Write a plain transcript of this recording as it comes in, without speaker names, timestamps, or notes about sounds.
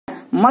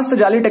मस्त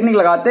जाली टेक्निक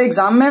लगाते हैं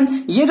एग्जाम में।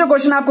 ये जो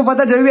क्वेश्चन आपको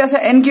पता है जब भी ऐसे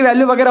एन की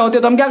वैल्यू वगैरह होती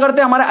है तो हम क्या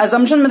करते हैं, हमारा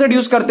असम्पशन मेथड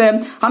यूज करते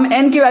हैं, हम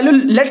एन की वैल्यू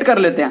लेट कर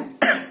लेते हैं।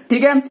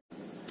 ठीक है,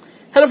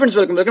 hello friends,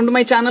 welcome to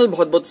my channel.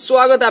 बहुत बहुत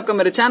स्वागत है आपका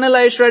मेरे चैनल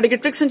आयुष राइड के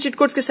ट्रिक्स एंड चीट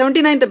कोड्स के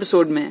 79th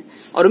एपिसोड में,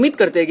 और उम्मीद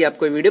करते हैं कि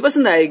आपको ये वीडियो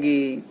पसंद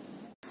आएगी।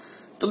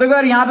 तो देखो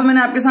यार, यहाँ पे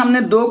मैंने आपके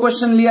सामने 2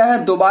 क्वेश्चन लिया है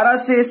दोबारा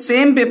से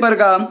सेम पेपर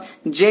का,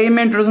 जेईई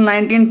मेन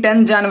 2019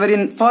 10 जनवरी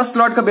फर्स्ट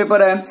लॉट का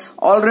पेपर है।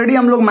 ऑलरेडी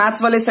हम लोग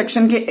मैथ्स वाले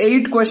सेक्शन के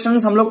 8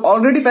 क्वेश्चंस हम लोग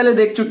ऑलरेडी पहले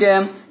देख चुके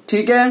हैं।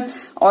 ठीक है,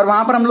 और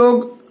वहां पर हम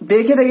लोग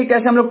देखे थे कि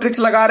कैसे हम लोग ट्रिक्स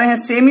लगा रहे हैं,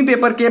 सेम ही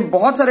पेपर के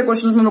बहुत सारे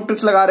क्वेश्चंस में हम लोग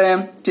ट्रिक्स लगा रहे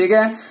हैं। ठीक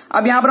है,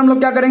 अब यहाँ पर हम लोग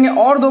क्या करेंगे,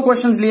 और 2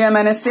 क्वेश्चंस लिए हैं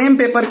मैंने सेम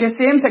पेपर के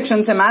सेम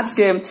सेक्शन से मैथ्स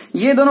के।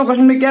 ये दोनों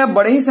क्वेश्चन भी क्या है,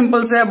 बड़े ही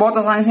सिंपल से है, बहुत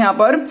आसानी से यहाँ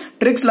पर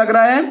ट्रिक्स लग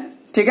रहा है।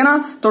 ठीक है ना,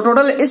 तो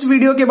टोटल इस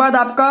वीडियो के बाद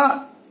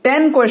आपका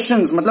 10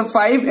 क्वेश्चंस, मतलब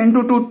 5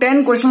 into 2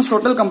 10 क्वेश्चंस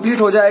टोटल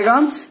कंप्लीट हो जाएगा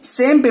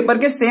सेम पेपर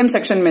के सेम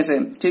सेक्शन में से।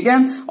 ठीक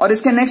है, और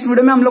इसके नेक्स्ट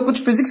वीडियो में हम लोग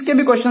कुछ फिजिक्स के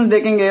भी क्वेश्चंस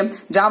देखेंगे,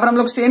 जहां पर हम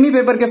लोग सेम ही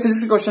पेपर के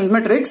फिजिक्स के क्वेश्चंस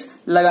में ट्रिक्स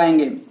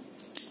लगाएंगे।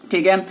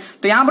 ठीक है,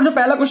 तो यहां पर जो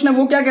पहला क्वेश्चन है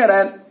वो क्या कह रहा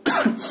है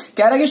कह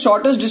रहा है कि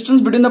shortest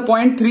distance between the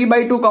point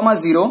 3/2,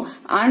 0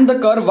 and the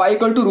curve y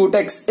equal to root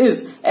x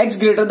is x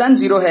greater than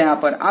 0 है। यहाँ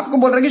पर आपको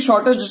बोल रहा है कि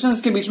शॉर्टेस्ट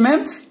डिस्टेंस के बीच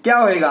में क्या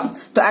होएगा।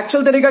 तो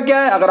एक्चुअल तरीका क्या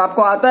है, अगर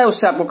आपको आता है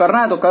उससे आपको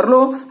करना है तो कर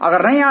लो,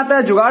 अगर नहीं आता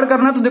है जुगाड़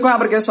करना है तो देखो यहाँ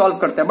पर कैसे सॉल्व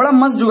करते हैं, बड़ा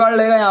मस्त जुगाड़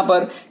लेगा। यहाँ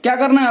पर क्या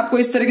करना है आपको,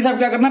 इस तरीके से आप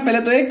क्या करना है, पहले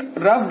तो एक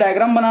रफ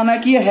डायग्राम बनाना है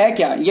कि ये है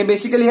क्या। ये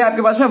बेसिकली है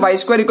आपके पास में y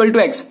square equal to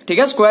x. ठीक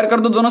है, स्क्वायर कर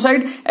दो दोनों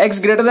साइड, x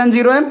ग्रेटर देन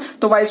 0 है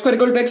तो y square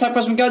equal to x आपके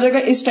पास में क्या हो जाएगा,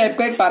 इस टाइप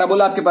का एक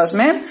पैराबोला आपके पास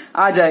में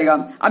आ जाएगा।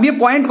 अब ये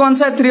पॉइंट कौन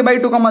सा है,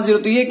 3/2, 0,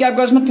 तो ये क्या आपके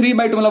पास में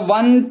 3/2 मतलब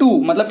 1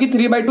 2 मतलब कि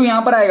 3/2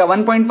 यहां पर आएगा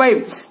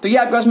 1.5, तो ये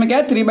आपके पास में क्या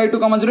है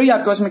 3/2, 0, ये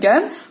आपके पास में क्या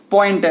है,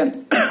 पॉइंट है।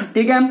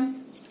 ठीक है,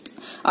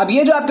 अब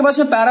ये जो आपके पास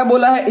में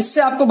पैराबोला है,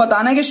 इससे आपको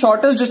बताना है कि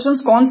शॉर्टेस्ट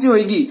डिस्टेंस कौन सी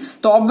होगी।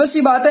 तो ऑब्वियस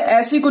सी बात है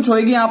ऐसी कुछ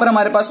होगी यहां पर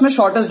हमारे पास में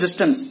शॉर्टेस्ट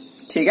डिस्टेंस।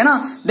 ठीक है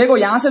ना, देखो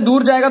यहां से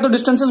दूर जाएगा तो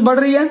डिस्टेंसेस बढ़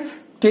रही है।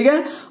 ठीक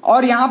है,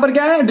 और यहां पर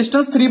क्या है,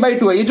 डिस्टेंस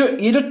 3/2 है। ये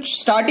जो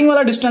स्टार्टिंग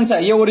वाला डिस्टेंस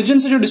है, ये ओरिजिन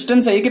से जो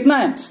डिस्टेंस है, ये कितना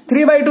है,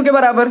 3/2 के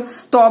बराबर।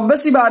 तो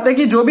ऑब्वियस सी बात है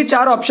कि जो भी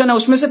 4 ऑप्शन है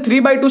उसमें से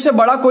 3/2 से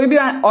बड़ा कोई भी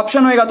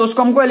ऑप्शन होगा तो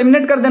उसको हमको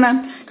एलिमिनेट कर देना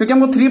है, क्योंकि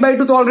हमको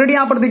 3/2 तो ऑलरेडी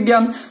यहां पर दिख गया।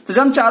 तो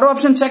जब हम चारों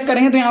ऑप्शन चेक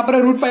करेंगे तो यहाँ पर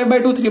है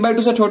 √5/2,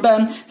 3/2 से छोटा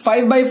है,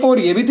 5/4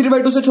 ये भी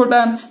 3/2 से छोटा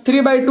है,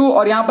 3/2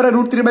 और यहाँ पर है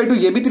 √3/2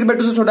 ये भी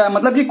 3/2 से छोटा है।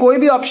 मतलब कि कोई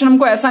भी ऑप्शन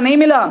हमको ऐसा नहीं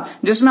मिला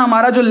जिसमें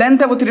हमारा जो लेंथ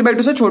है वो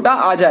 3/2 से छोटा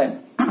आ जाए।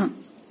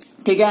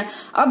 ठीक है,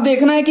 अब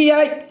देखना है कि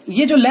यार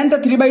ये जो लेंथ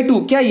है 3/2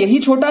 क्या यही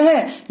छोटा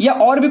है या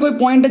और भी कोई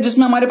पॉइंट है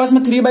जिसमें हमारे पास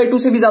में 3/2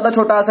 से भी ज्यादा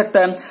छोटा आ सकता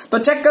है। तो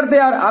चेक करते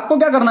हैं यार, आपको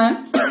क्या करना है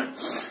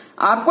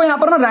आपको यहां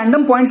पर ना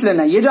रैंडम पॉइंट्स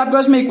लेना है। ये जो आपके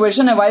पास में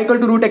इक्वेशन है y equal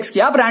to root x की,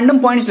 आप रैंडम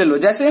पॉइंट्स ले लो।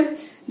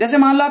 जैसे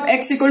मान लो आप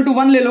x इक्वल टू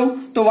 1 ले लो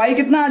तो y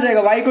कितना आ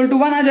जाएगा, y इक्वल टू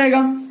 1 आ जाएगा,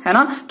 है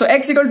ना। तो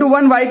x equal to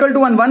 1, y equal to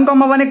 1,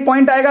 1,1 एक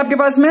पॉइंट आएगा आपके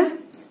पास में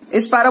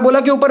इस पैराबोला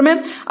के ऊपर में।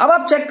 अब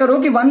आप चेक करो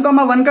कि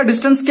 1,1 का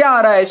डिस्टेंस क्या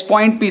आ रहा है इस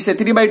पॉइंट P से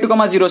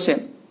 3/2, 0 से।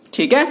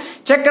 ठीक है,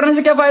 चेक करने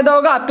से क्या फायदा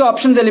होगा, आपके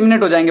ऑप्शंस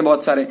एलिमिनेट हो जाएंगे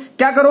बहुत सारे।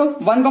 क्या करो,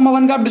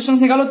 1,1 का आप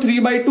डिस्टेंस निकालो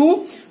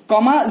 3/2,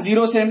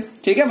 0 से।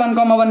 ठीक है,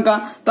 1,1 का,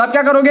 तो आप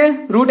क्या करोगे,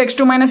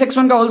 √x2 -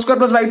 x1 का whole square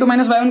plus y2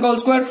 - y1 का होल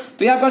स्क्वायर,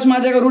 तो ये आपके पास में आ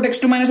जाएगा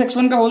 √x2 -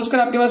 x1 का होल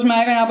स्क्वायर आपके पास में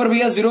आएगा यहाँ पर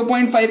भैया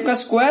 0.5 का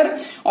स्क्वायर,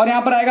 और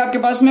यहाँ पर आएगा आपके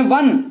पास में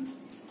 1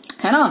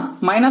 है ना,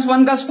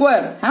 -1 का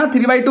स्क्वायर है ना,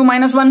 3/2 -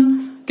 1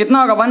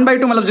 कितना होगा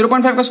 1/2 मतलब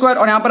 0.5 का स्क्वायर,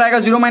 और यहाँ पर आएगा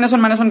 0 -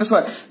 1 का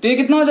स्क्वायर, तो ये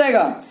कितना हो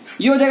जाएगा,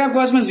 ये हो जाएगा आपके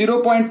पास में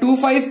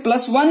 0.25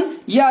 प्लस 1,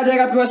 ये आ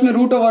जाएगा आपके पास में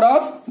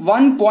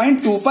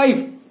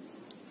 √1.25।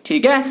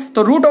 ठीक है,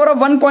 तो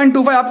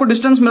 √1.25 आपको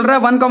डिस्टेंस मिल रहा है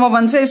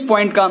 1,1 से इस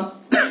पॉइंट का।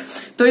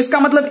 तो इसका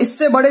मतलब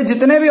इससे बड़े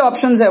जितने भी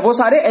ऑप्शंस है वो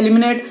सारे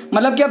एलिमिनेट,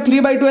 मतलब कि अब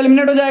 3/2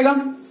 एलिमिनेट हो जाएगा,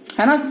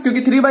 है ना,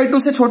 क्योंकि 3/2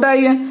 से छोटा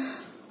ही है।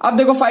 अब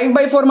देखो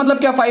 5/4 मतलब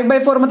क्या,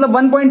 5/4 मतलब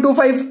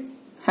 1.25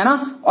 है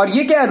ना, और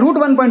ये क्या है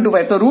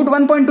 √1.25, तो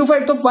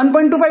 √1.25 तो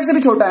 1.25 से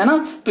भी छोटा है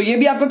ना, तो ये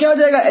भी आपको क्या हो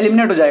जाएगा,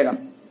 एलिमिनेट हो जाएगा।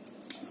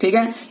 ठीक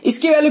है,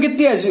 इसकी वैल्यू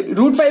कितनी है,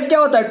 √5 क्या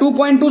होता है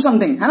 2.2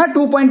 समथिंग, है ना,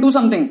 2.2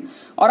 समथिंग।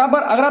 और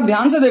अगर आप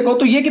ध्यान से देखो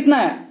तो ये कितना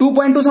है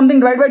 2.2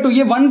 समथिंग डिवाइड बाय 2,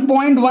 ये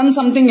 1.1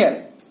 समथिंग है।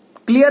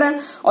 क्लियर है,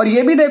 और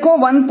ये भी देखो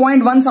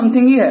 1.1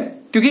 समथिंग ही है,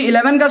 क्योंकि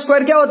 11 का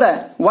स्क्वायर क्या होता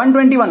है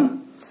 121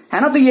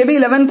 है ना, तो ये भी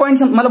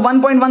 11 मतलब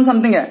 1.1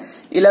 समथिंग है।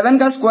 11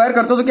 का स्क्वायर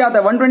करते हो तो क्या आता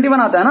है 121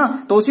 आता है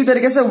ना, तो उसी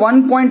तरीके से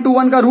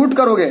 1.21 का रूट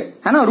करोगे,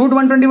 है ना,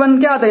 √121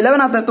 क्या आता है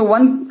 11 आता है, तो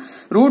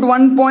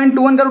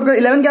 √1.21 का रूट कर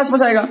 11 के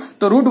आसपास आएगा,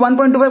 तो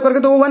 √1.25 करके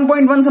तो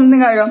 1.1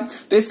 समथिंग आएगा।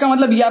 तो इसका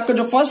मतलब ये आपका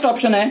जो फर्स्ट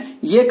ऑप्शन है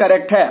ये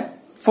करेक्ट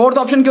है। फोर्थ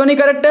ऑप्शन क्यों नहीं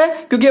करेक्ट है,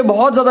 क्योंकि ये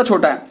बहुत ज्यादा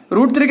छोटा है।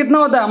 √3 कितना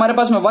होता है हमारे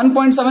पास में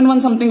 1.71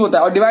 समथिंग होता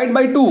है, और डिवाइड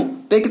बाय 2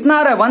 तो ये कितना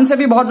आ रहा है 1 से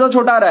भी बहुत ज्यादा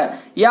छोटा आ रहा है,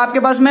 ये आपके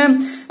पास में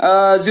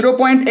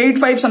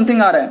 0.85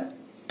 समथिंग आ रहा है,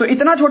 तो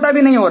इतना छोटा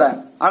भी नहीं हो रहा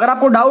है। अगर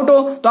आपको डाउट हो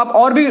तो आप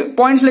और भी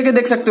पॉइंट्स लेके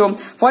देख सकते हो।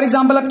 फॉर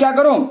एग्जाम्पल आप क्या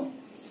करो,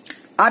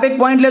 आप एक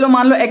पॉइंट ले लो,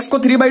 मान लो x को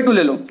 3/2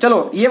 ले लो,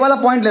 चलो ये वाला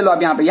पॉइंट ले लो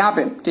आप यहाँ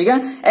पे, ठीक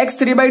है, x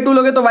 3/2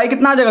 लोगे तो y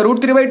कितना आ जाएगा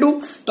 √3/2,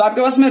 तो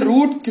आपके पास में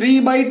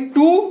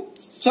 √3/2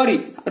 सॉरी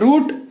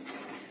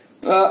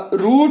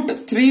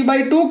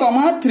 √3/2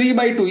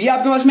 3/2 ये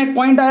आपके पास में एक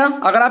पॉइंट आया।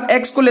 अगर आप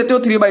x को लेते हो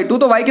 3/2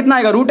 तो y कितना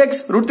आएगा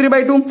 √x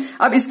 √3/2।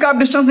 अब इसका आप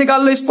डिस्टेंस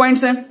निकाल लो इस पॉइंट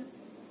से,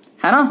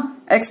 है ना।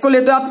 x को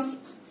लेते हो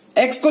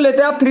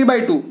आप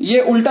 3/2, ये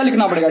उल्टा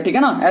लिखना पड़ेगा, ठीक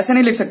है ना, ऐसे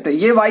नहीं लिख सकते।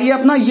 ये y है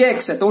अपना, ये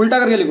x है, तो उल्टा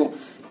करके लिखो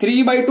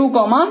 3/2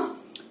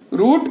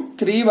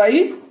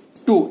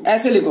 √3/2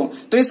 ऐसे लिखो।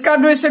 तो इसका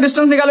जो इससे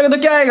डिस्टेंस निकालोगे तो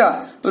क्या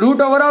आएगा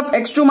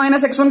 √x2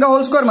 - x1 का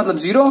होल स्क्वायर मतलब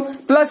 0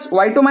 प्लस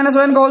y2 -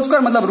 y1 का होल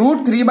स्क्वायर मतलब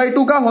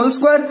 √3/2 का होल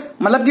स्क्वायर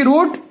मतलब कि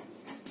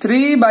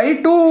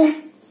 √3/2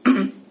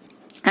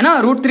 है ना,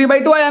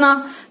 √3/2 आया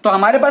ना। तो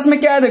हमारे पास में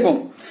क्या है,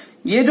 देखो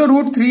ये जो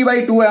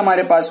 √3/2 है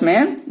हमारे पास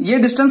में, ये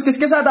डिस्टेंस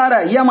किसके साथ आ रहा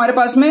है, ये हमारे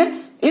पास में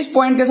इस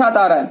पॉइंट के साथ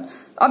आ रहा है।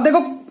 अब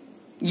देखो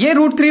ये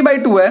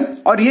 √3/2 है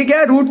और ये क्या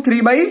है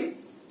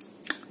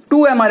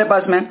 √3/2 है हमारे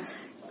पास में।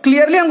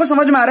 क्लियरली हमको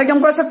समझ में आ रहा है कि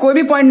हमको ऐसा कोई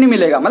भी पॉइंट नहीं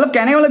मिलेगा। मतलब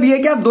कहने का मतलब ये है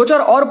कि आप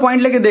 2-4 और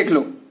पॉइंट लेके देख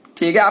लो,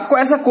 ठीक है, आपको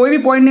ऐसा कोई भी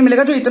पॉइंट नहीं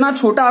मिलेगा जो इतना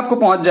छोटा आपको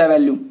पहुंच जाए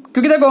वैल्यू।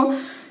 क्योंकि देखो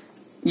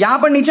यहां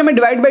पर नीचे में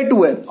डिवाइड बाई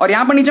 2 है और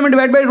यहां पर नीचे में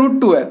डिवाइड बाई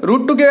 √2 है।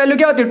 √2 की वैल्यू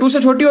क्या होती है, 2 से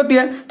छोटी होती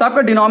है, तो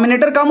आपका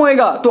डिनोमिनेटर कम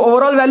होएगा तो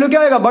ओवरऑल वैल्यू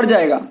क्या होगा, बढ़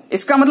जाएगा।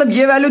 इसका मतलब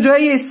ये वैल्यू जो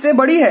है ये इससे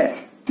बड़ी है,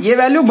 ये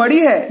वैल्यू बड़ी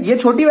है, ये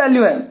छोटी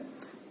वैल्यू है,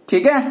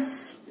 ठीक है।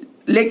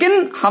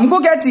 लेकिन हमको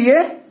क्या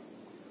चाहिए,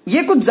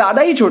 ये कुछ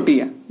ज्यादा ही छोटी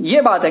है।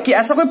 ये बात है कि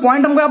ऐसा कोई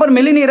पॉइंट हमको यहां पर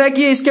मिल ही नहीं रहा है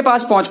कि ये इसके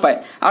पास पहुंच पाए।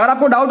 अगर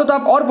आपको डाउट हो तो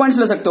आप और पॉइंट्स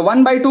ले सकते हो,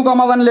 1/2,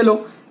 1 ले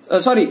लो,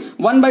 सॉरी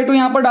 1/2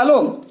 यहां पर डालो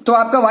तो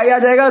आपका y आ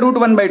जाएगा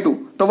 √1/2।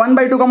 तो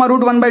 1/2,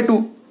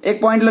 √1/2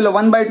 एक पॉइंट ले लो,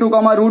 1/2,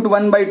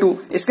 √1/2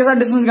 इसके साथ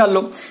डिस्टेंस निकाल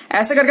लो।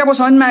 ऐसे करके आपको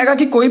समझ में आएगा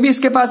कि कोई भी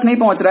इसके पास नहीं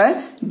पहुंच रहा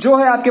है, जो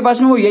है आपके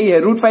पास में वो यही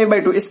है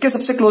 √5/2। इसके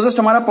सबसे क्लोजेस्ट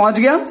हमारा पहुंच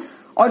गया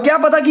और क्या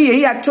पता कि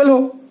यही एक्चुअल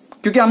हो,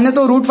 क्योंकि हमने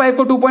तो √5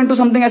 को 2.2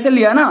 समथिंग ऐसे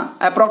लिया ना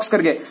अप्रॉक्स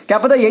करके, क्या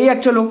पता यही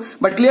एक्चुअल हो।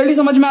 बट क्लियरली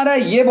समझ में आ रहा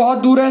है ये बहुत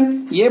दूर है,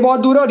 ये बहुत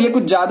दूर है और ये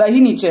कुछ ज्यादा ही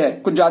नीचे है,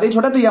 कुछ ज्यादा ही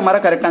छोटा, तो ये हमारा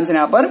करेक्ट आंसर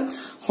यहाँ पर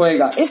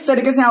होएगा। इस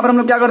तरीके से यहाँ पर हम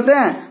लोग क्या करते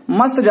हैं,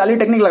 मस्त जाली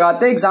टेक्निक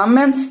लगाते हैं एग्जाम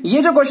में।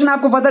 ये जो क्वेश्चन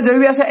आपको पता है जब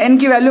भी ऐसे n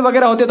की वैल्यू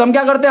वगैरह होती है तो हम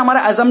क्या करते हैं,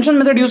 हमारा एजम्पशन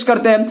मेथड यूज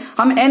करते हैं,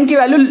 हम n की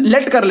वैल्यू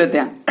लेट कर लेते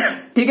हैं,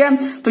 ठीक है।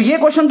 तो ये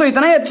क्वेश्चन तो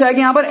इतना ही अच्छा है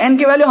कि यहाँ पर n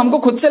की वैल्यू हमको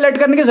खुद से लेट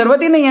करने की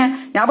जरूरत ही नहीं है,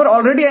 यहाँ पर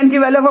ऑलरेडी n की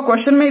वैल्यू आपको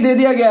क्वेश्चन में ही दे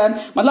दिया गया है।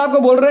 मतलब आपको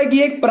बोल रहा है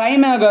कि एक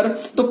प्राइम है अगर,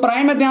 तो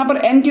प्राइम है तो यहाँ पर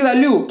n की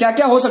वैल्यू क्या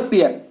क्या हो सकती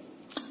है।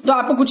 तो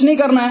आपको कुछ नहीं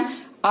करना है,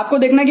 आपको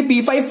देखना है कि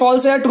P5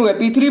 फॉल्स है या ट्रू है,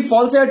 P3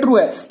 फॉल्स है या ट्रू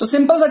है। तो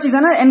सिंपल सा चीज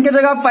है ना, n के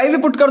जगह आप 5 भी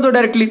पुट कर दो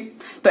डायरेक्टली।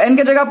 तो n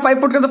के जगह आप 5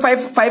 पुट कर दो,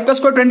 5 का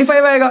स्क्वायर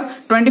 25 आएगा,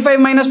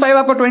 25 - 5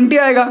 आपका 20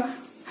 आएगा,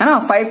 है ना।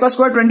 5 का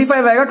स्क्वायर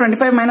 25 आएगा,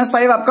 25 -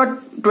 5 आपका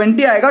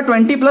 20 आएगा,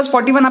 20 +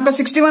 41 आपका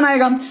 61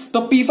 आएगा। तो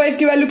P5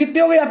 की वैल्यू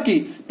कितनी हो गई आपकी,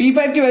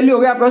 P5 की वैल्यू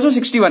हो गई आपके पास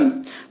 61।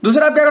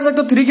 दूसरा आप क्या कर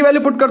सकते हो, 3 की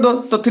वैल्यू पुट कर दो,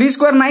 तो 3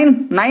 स्क्वायर 9,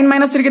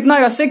 9 - 3 कितना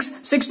आएगा 6,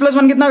 6 +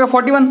 1 कितना होगा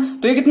 41।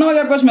 तो ये कितना हो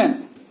गया आपके पास में,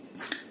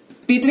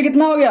 P3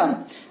 कितना हो गया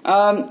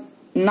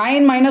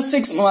 9 -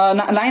 6,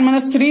 9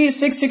 - 3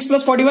 6, 6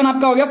 + 41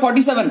 आपका हो गया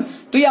 47।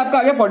 तो ये आपका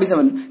आ गया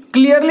 47।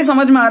 क्लियरली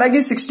समझ में आ रहा है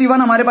कि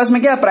 61 हमारे पास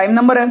में क्या है, प्राइम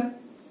नंबर है,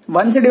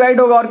 1 से डिवाइड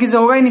होगा और किसी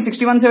होगा ही नहीं,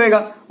 61 से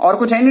होगा और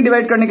कुछ है नहीं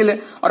डिवाइड करने के लिए।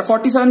 और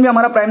 47 भी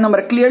हमारा प्राइम नंबर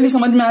है। क्लियरली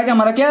समझ में आया कि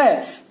हमारा क्या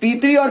है,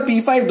 P3 और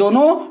P5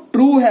 दोनों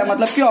ट्रू है,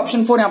 मतलब कि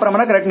ऑप्शन 4 यहाँ पर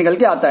हमारा करेक्ट निकल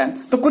के आता है।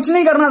 तो कुछ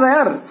नहीं करना था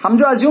यार, हम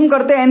जो अज्यूम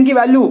करते हैं n की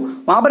वैल्यू,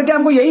 वहां पर क्या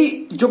हमको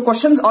यही जो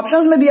क्वेश्चन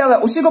ऑप्शंस में दिया हुआ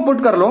है उसी को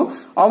पुट कर लो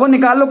और वो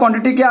निकाल लो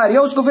क्वांटिटी क्या आ रही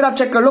है, उसको फिर आप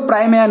चेक कर लो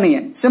प्राइम है या नहीं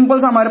है। सिंपल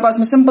सा हमारे पास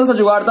में सिंपल सा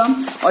जुगाड़ था।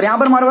 और यहाँ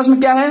पर हमारे पास में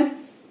क्या है,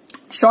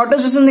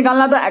 शॉर्टेस्ट डिस्टेंस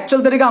निकालना था।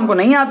 एक्चुअल तरीका हमको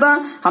नहीं आता,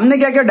 हमने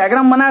क्या किया,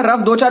 डायग्राम बनाया, रफ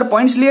 2-4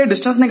 पॉइंट्स लिए,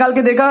 डिस्टेंस निकाल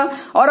के देखा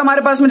और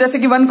हमारे पास में जैसे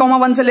कि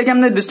 1,1 से लेके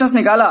हमने डिस्टेंस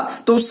निकाला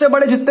तो उससे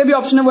बड़े जितने भी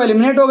ऑप्शन है वो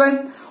एलिमिनेट हो गए।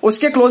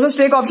 उसके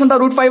क्लोजेस्ट एक ऑप्शन था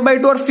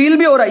 √5/2 और फील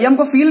भी हो रहा है, ये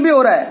हमको फील भी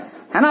हो रहा है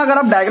ना। अगर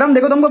आप डायग्राम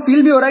देखो तो हमको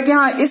फील भी हो रहा है कि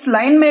हाँ इस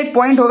लाइन में एक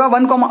पॉइंट होगा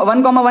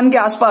 1,1 के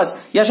आसपास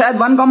या शायद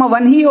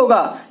 1,1 ही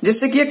होगा,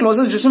 जिससे कि ये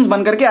क्लोजेस्ट डिस्टेंस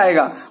बन करके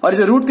आएगा। और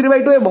जो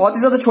 √3/2 है बहुत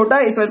ही ज्यादा छोटा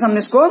है, इस वजह से हमने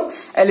इसको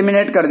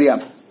एलिमिनेट कर दिया,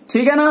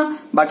 ठीक है ना।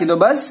 बाकी तो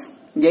बस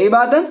यही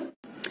बात है।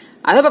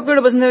 आई होप आपको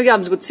वीडियो पसंद है,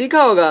 आपने कुछ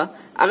सीखा होगा।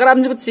 अगर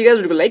आपने कुछ सीखा तो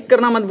वीडियो को लाइक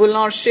करना मत भूलना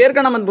और शेयर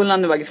करना मत भूलना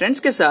अपने बाकी फ्रेंड्स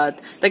के साथ,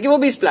 ताकि वो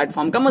भी इस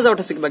प्लेटफॉर्म का मजा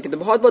उठा सके। बाकी तो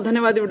बहुत बहुत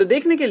धन्यवाद वीडियो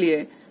देखने के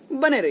लिए,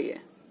 बने रहिए।